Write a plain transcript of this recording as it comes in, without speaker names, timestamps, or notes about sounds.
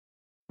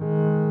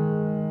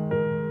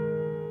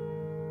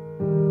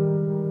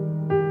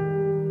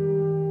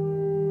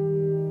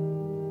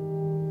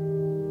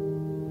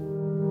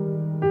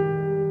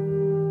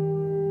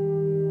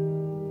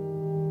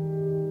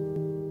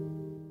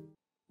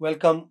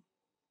Welcome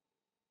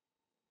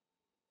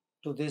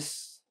to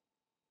this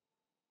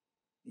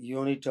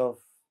unit of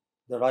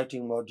the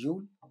writing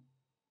module,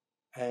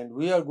 and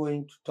we are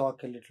going to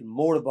talk a little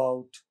more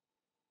about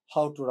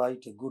how to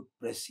write a good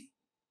précis.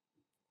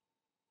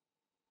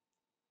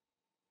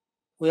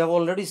 We have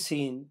already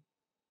seen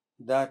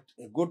that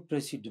a good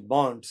précis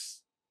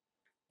demands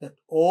that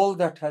all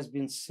that has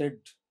been said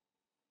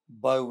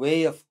by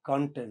way of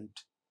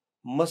content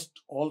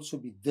must also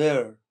be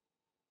there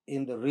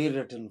in the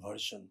rewritten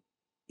version,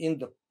 in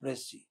the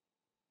précis.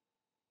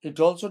 It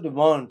also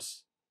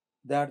demands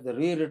that the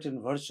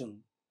rewritten version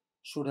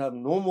should have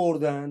no more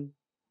than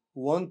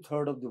one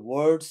third of the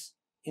words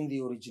in the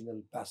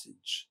original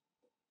passage.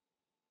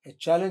 A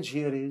challenge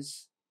here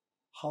is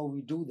how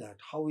we do that,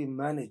 how we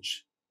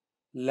manage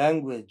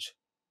language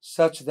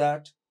such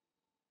that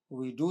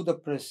we do the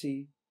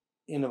précis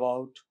in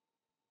about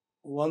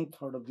one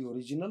third of the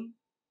original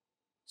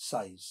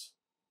size.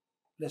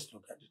 Let's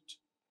look at it.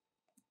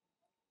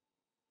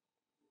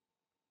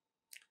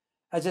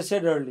 As I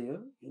said earlier,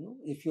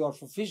 if you are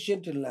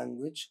proficient in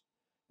language,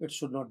 it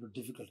should not be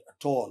difficult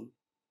at all.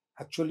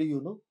 Actually,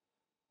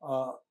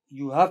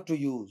 you have to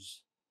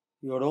use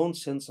your own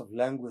sense of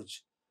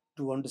language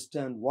to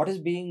understand what is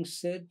being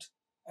said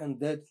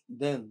and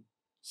then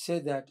say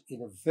that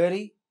in a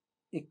very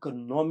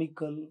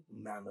economical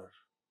manner.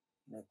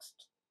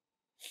 Next.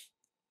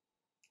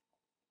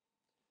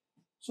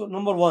 So,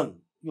 number one,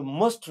 you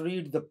must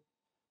read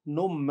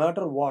no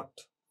matter what,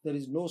 there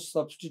is no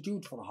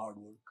substitute for hard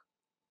work,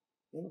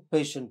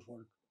 patient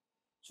work.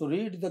 So,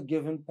 read the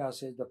given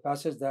passage, the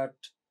passage that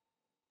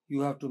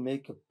you have to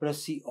make a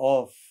précis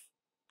of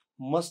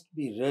must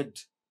be read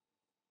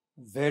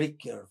very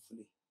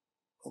carefully.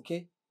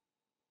 Okay?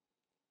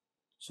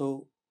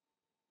 So,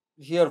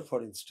 here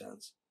for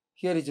instance,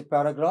 here is a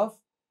paragraph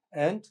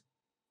and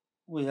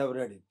we have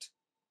read it.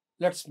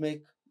 Let's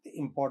make the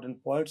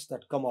important points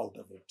that come out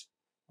of it.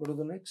 Go to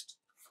the next.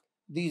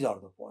 These are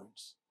the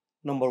points.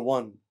 Number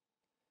one,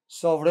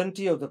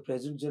 sovereignty of the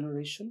present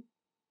generation.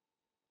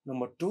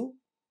 Number two,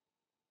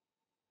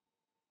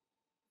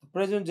 the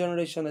present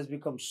generation has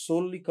become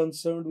solely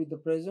concerned with the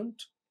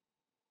present.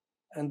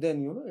 And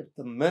then, it's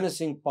the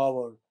menacing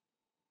power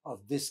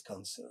of this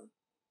concern.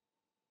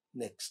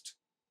 Next.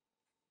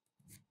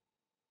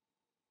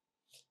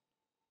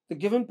 The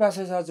given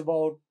passage has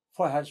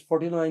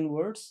 49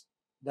 words,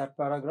 that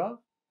paragraph,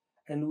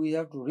 and we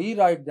have to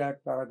rewrite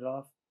that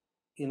paragraph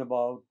in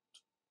about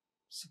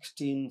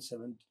 16,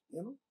 17,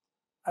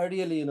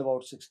 ideally in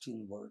about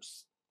 16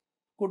 words.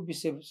 Could be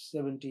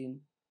 17,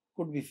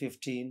 could be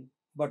 15,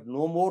 but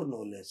no more,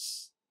 no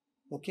less.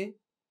 Okay?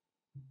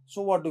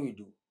 So what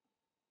do?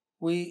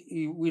 We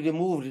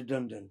remove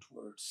redundant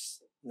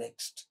words.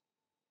 Next.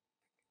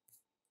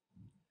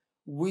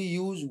 We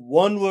use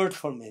one word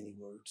for many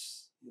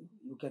words.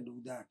 You can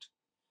do that.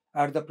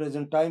 At the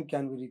present time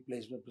can be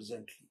replaced by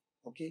presently.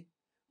 Okay?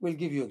 We'll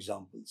give you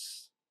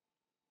examples.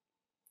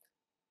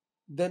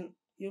 Then,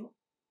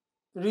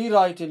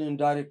 rewrite in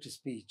indirect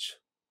speech,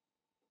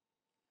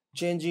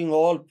 changing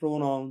all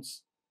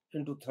pronouns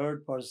into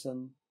third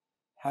person,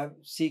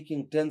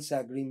 seeking tense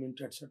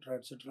agreement, etc.,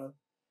 etc.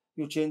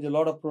 You change a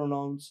lot of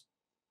pronouns,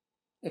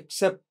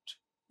 except,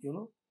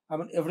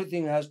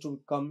 everything has to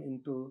come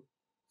into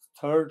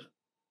third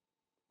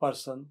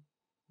person,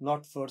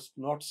 not first,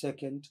 not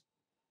second,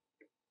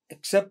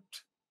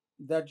 except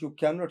that you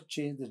cannot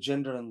change the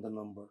gender and the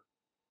number.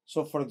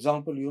 So, for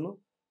example,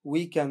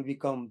 we can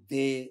become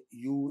they,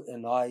 you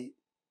and I.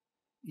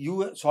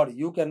 We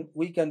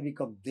can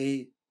become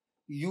they.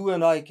 You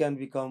and I can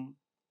become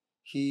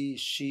he,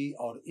 she,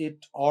 or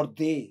it, or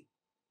they,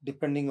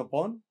 depending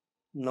upon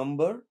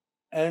number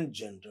and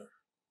gender.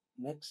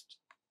 Next.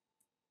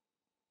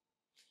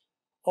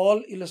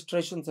 All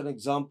illustrations and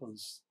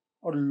examples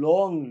or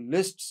long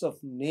lists of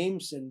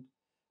names and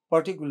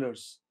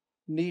particulars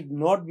need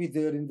not be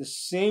there in the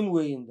same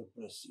way in the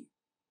précis.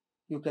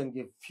 You can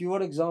give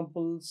fewer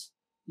examples,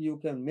 you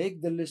can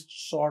make the list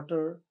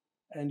shorter,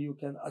 and you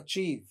can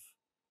achieve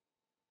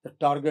the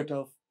target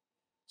of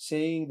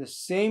saying the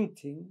same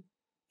thing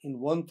in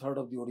one third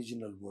of the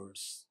original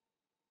words.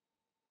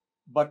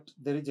 But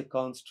there is a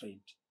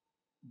constraint.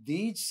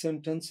 These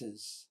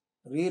sentences,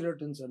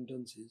 rewritten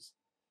sentences,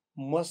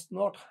 must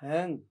not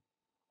hang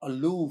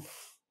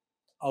aloof,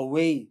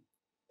 away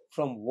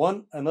from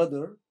one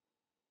another,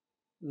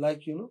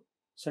 like,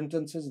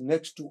 sentences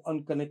next to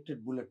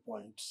unconnected bullet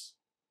points.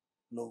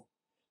 No,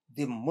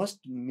 they must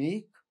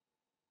make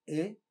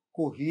a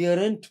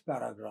coherent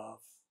paragraph,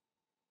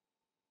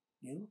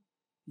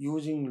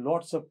 using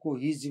lots of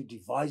cohesive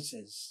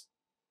devices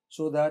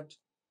so that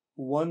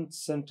one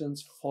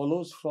sentence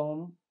follows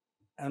from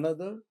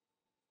another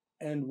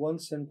and one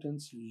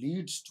sentence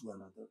leads to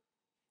another.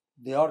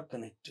 They are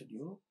connected,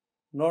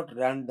 not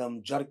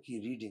random, jerky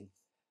reading.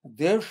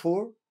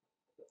 Therefore,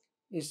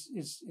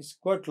 it's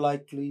quite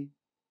likely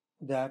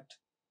that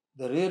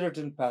the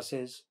rewritten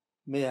passage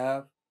may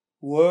have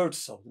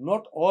words of,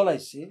 not all I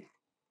say,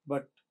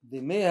 but they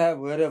may have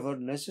wherever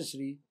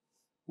necessary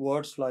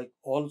words like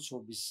also,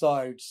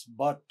 besides,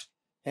 but,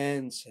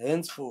 hence,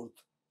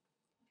 henceforth,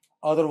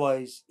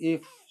 otherwise,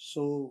 if,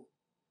 so,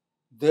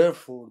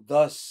 therefore,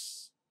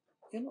 thus,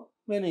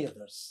 many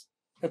others,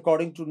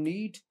 according to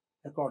need,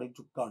 according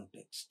to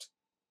context.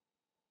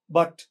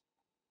 But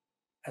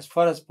as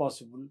far as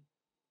possible,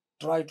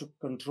 try to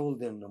control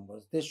their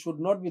numbers. They should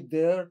not be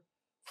there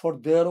for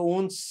their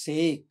own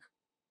sake.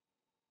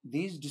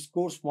 These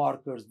discourse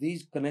markers,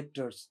 these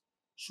connectors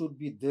should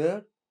be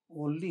there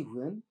only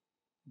when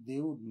they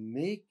would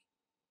make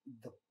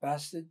the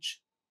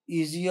passage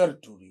easier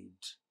to read.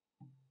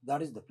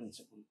 That is the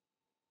principle.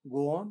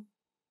 Go on.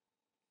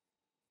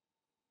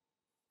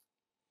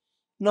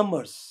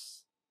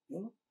 Numbers.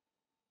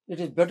 It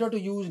is better to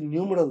use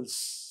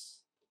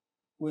numerals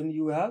when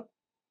you have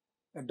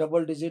a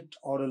double digit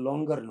or a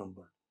longer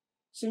number.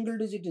 Single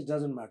digit, it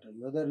doesn't matter.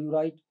 Whether you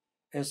write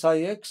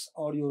SIX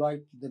or you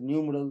write the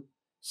numeral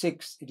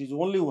 6, it is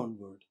only one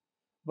word.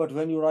 But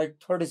when you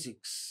write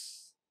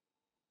 36,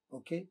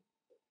 okay,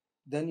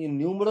 then in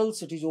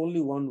numerals it is only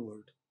one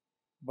word.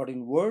 But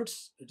in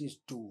words, it is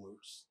two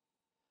words.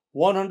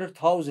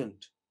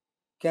 100,000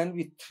 can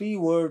be three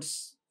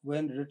words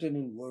when written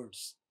in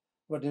words.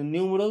 But in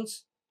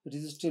numerals, it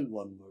is still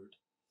one word.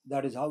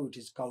 That is how it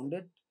is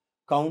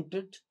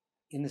counted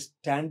in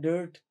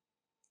standard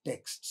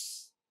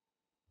texts.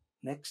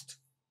 Next.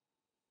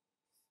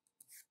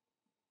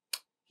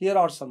 Here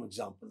are some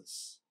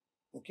examples.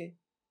 Okay.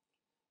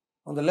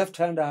 On the left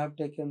hand, I have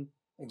taken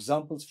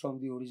examples from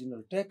the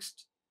original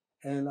text,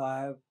 and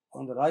I have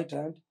on the right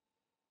hand,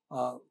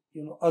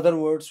 other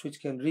words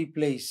which can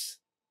replace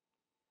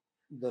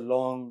the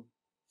long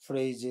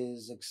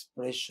phrases,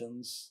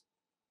 expressions,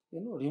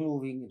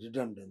 removing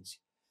redundancy.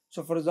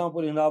 So, for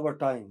example, in our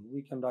time,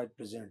 we can write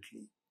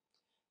presently.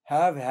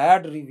 Have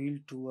had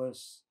revealed to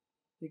us.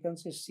 We can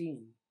say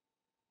seen.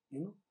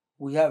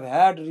 We have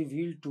had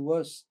revealed to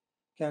us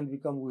can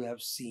become we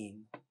have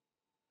seen.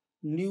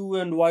 New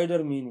and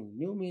wider meaning.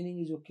 New meaning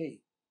is okay.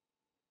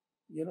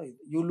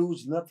 You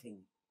lose nothing.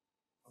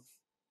 Okay.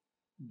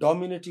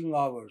 Dominating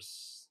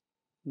ours,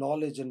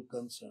 knowledge and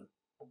concern.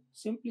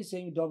 Simply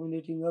saying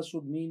dominating us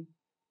would mean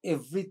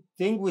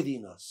everything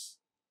within us.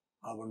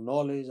 Our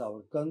knowledge,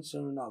 our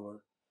concern,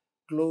 our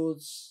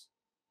clothes,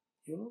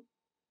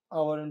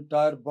 our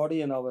entire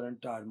body and our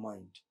entire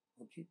mind.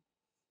 Okay.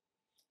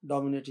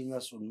 Dominating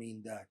us would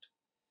mean that.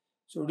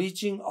 So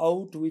reaching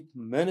out with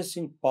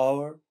menacing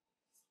power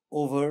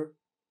over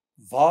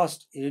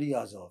vast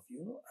areas of,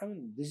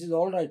 this is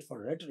all right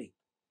for rhetoric,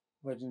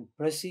 but in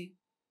Precis,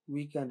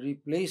 we can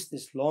replace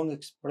this long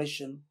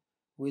expression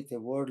with a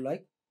word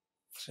like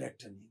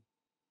threatening.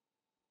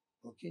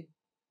 Okay?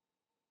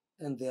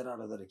 And there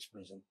are other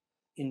expressions.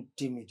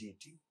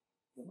 Intimidating,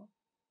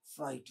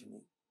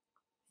 frightening.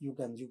 You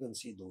can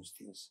see those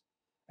things.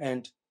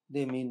 And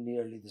they mean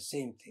nearly the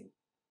same thing.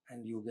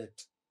 And you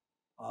get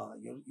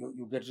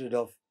you get rid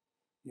of,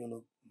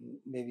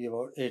 maybe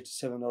about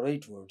 7 or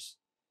 8 words.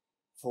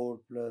 4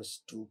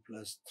 plus 2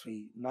 plus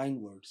 3,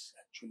 9 words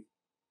actually.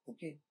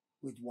 Okay?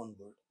 With one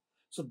word.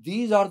 So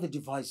these are the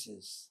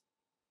devices.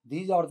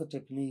 These are the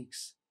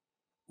techniques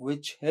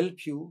which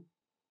help you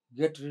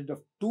get rid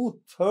of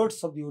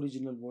 2/3 of the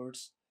original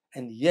words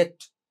and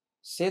yet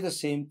say the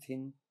same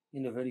thing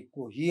in a very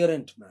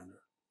coherent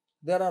manner.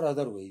 There are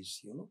other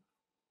ways,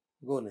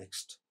 Go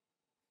next.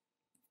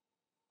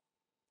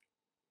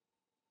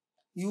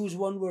 Use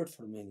one word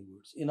for many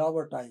words. In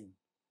our time,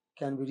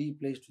 can be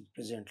replaced with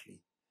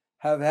presently.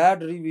 Have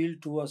had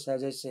revealed to us,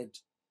 as I said,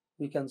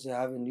 we can say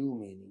have a new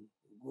meaning.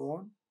 Go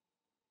on.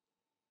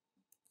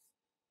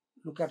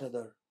 Look at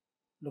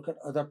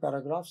other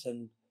paragraphs,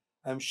 and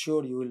I'm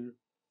sure you'll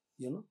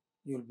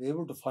be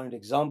able to find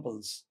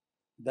examples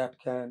that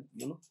can,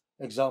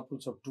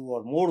 examples of 2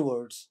 or more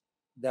words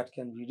that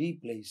can be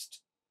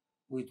replaced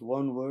with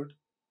one word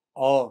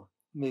or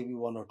maybe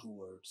 1 or 2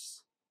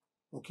 words.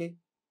 Okay.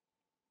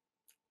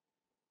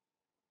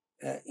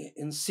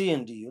 In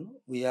C&D,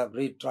 we have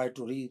tried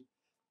to read,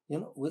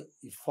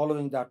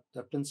 following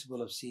the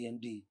principle of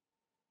C&D.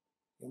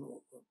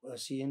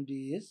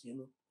 C&D is,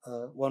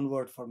 one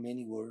word for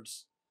many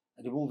words,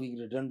 removing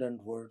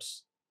redundant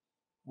words.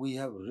 We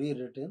have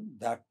rewritten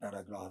that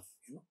paragraph,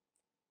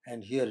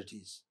 and here it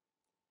is.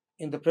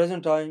 In the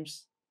present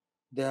times,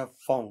 they have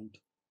found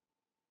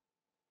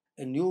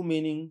a new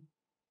meaning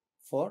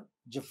for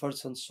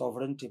Jefferson's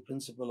sovereignty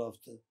principle of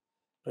the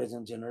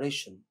present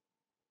generation.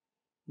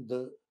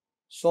 The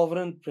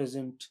sovereign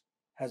present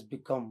has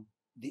become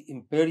the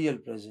imperial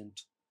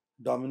present,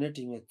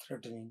 dominating and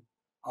threatening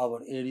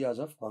our areas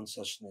of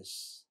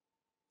consciousness.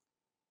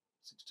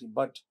 16.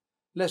 But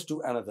let's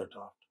do another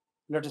draft.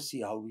 Let us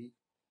see how we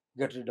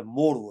get rid of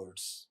more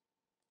words.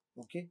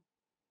 Okay,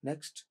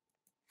 next.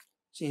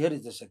 See, here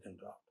is the second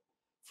draft.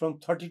 From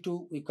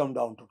 32, we come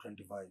down to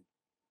 25.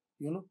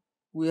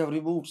 We have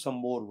removed some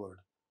more word.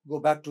 Go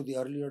back to the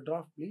earlier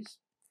draft, please.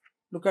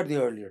 Look at the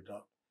earlier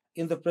draft.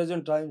 In the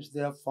present times,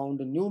 they have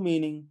found a new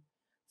meaning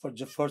for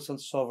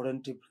Jefferson's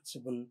sovereignty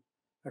principle,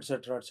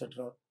 etc.,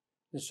 etc.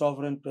 The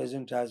sovereign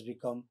present has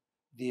become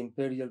the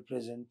imperial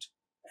present,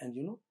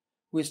 and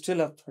we still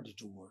have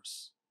 32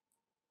 words.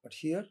 But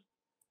here,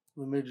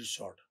 We made it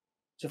shorter.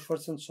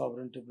 Jefferson's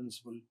sovereignty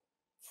principle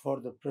for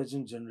the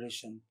present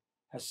generation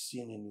has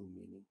seen a new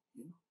meaning.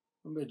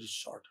 We made it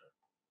shorter,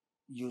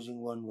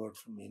 using one word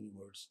for many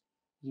words,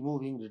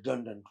 removing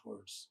redundant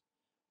words.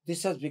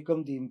 This has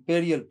become the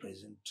imperial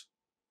present,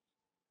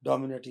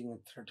 dominating and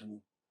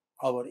threatening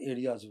our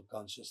areas of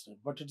consciousness.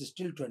 But it is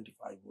still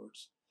 25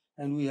 words,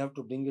 and we have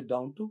to bring it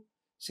down to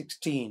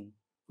 16,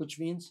 which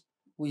means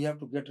we have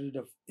to get rid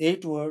of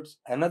 8 words,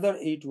 another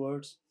 8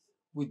 words,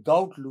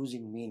 without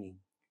losing meaning.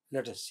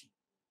 Let us see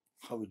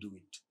how we do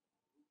it.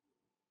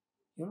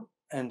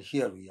 And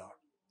here we are.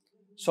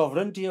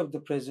 Sovereignty of the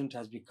present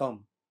has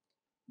become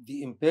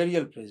the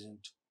imperial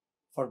present,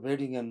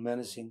 forbidding and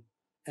menacing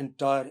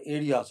entire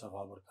areas of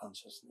our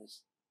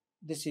consciousness.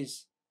 This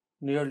is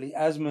nearly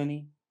as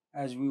many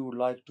as we would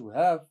like to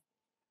have,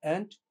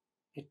 and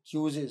it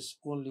uses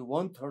only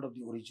one third of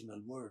the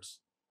original words,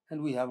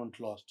 and we haven't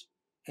lost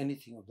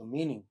anything of the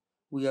meaning.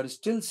 We are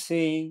still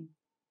saying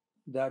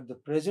that the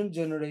present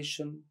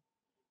generation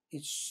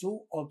is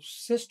so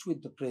obsessed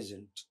with the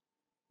present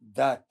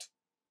that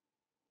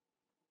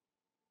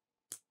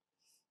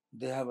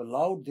they have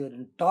allowed their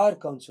entire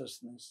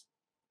consciousness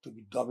to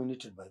be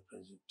dominated by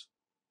present.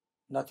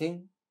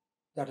 Nothing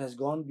that has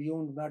gone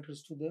beyond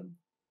matters to them.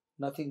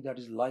 Nothing that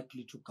is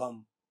likely to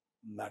come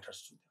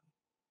matters to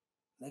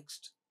them.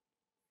 Next.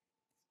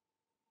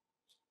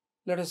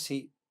 Let us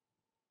see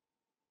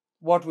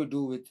what we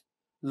do with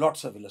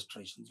lots of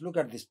illustrations. Look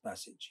at this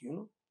passage,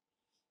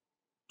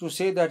 To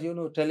say that,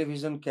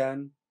 television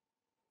can,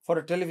 for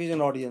a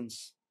television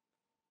audience,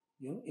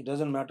 it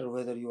doesn't matter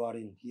whether you are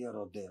in here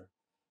or there.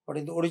 But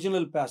in the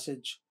original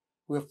passage,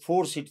 we have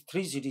 3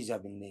 cities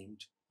have been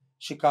named: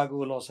 Chicago,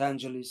 Los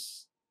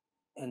Angeles,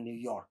 and New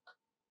York.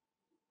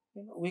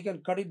 We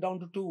can cut it down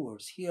to 2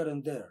 words, here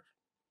and there.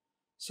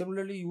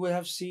 Similarly, we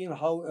have seen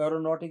how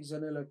aeronautics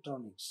and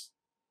electronics.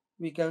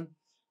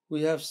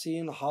 We have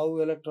seen how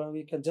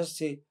we can just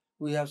say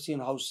we have seen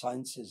how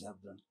sciences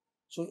have done.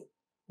 So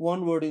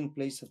 1 word in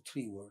place of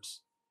 3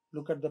 words.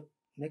 Look at the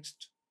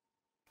next.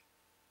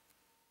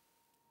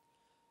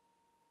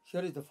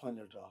 Here is the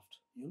final draft,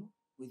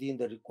 within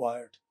the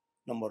required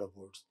number of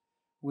words.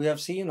 We have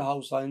seen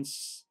how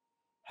science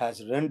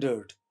has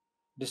rendered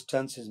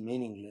distances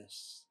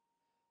meaningless.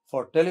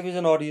 For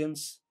television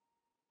audience,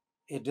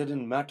 it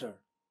didn't matter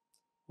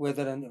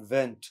whether an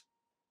event.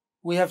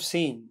 We have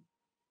seen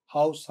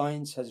how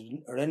science has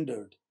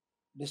rendered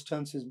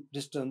distance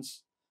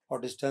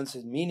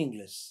is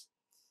meaningless.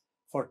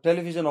 For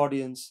television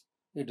audience,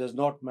 it does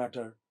not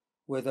matter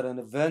whether an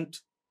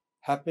event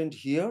happened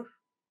here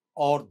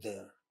or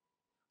there.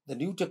 The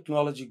new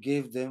technology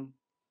gave them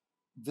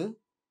the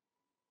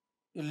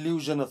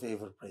illusion of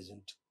ever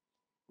present.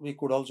 We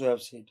could also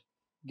have said,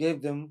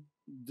 gave them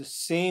the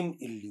same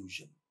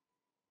illusion.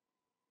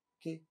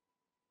 Okay.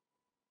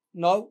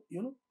 Now,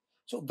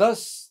 so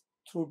thus,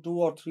 through 2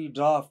 or 3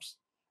 drafts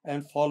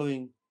and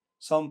following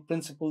some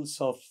principles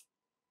of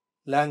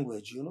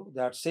language,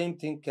 that same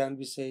thing can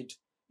be said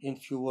in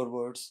fewer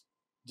words,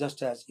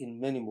 just as in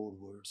many more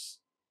words.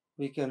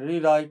 We can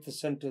rewrite the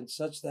sentence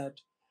such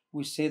that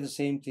we say the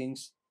same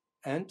things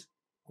and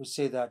we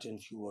say that in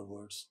fewer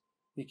words.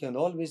 We can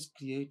always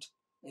create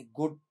a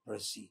good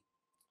précis.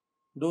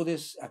 Do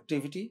this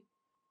activity,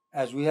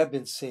 as we have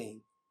been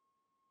saying,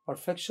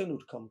 perfection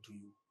would come to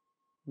you,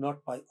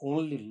 not by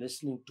only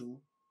listening to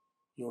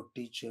your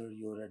teacher,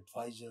 your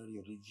advisor,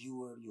 your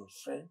reviewer, your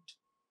friend,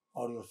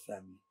 or your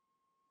family.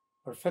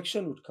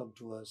 Perfection would come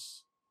to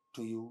us,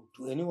 to you,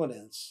 to anyone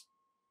else,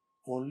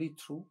 only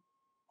through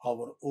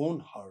our own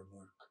hard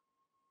work.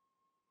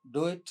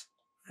 Do it,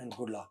 and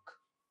good luck.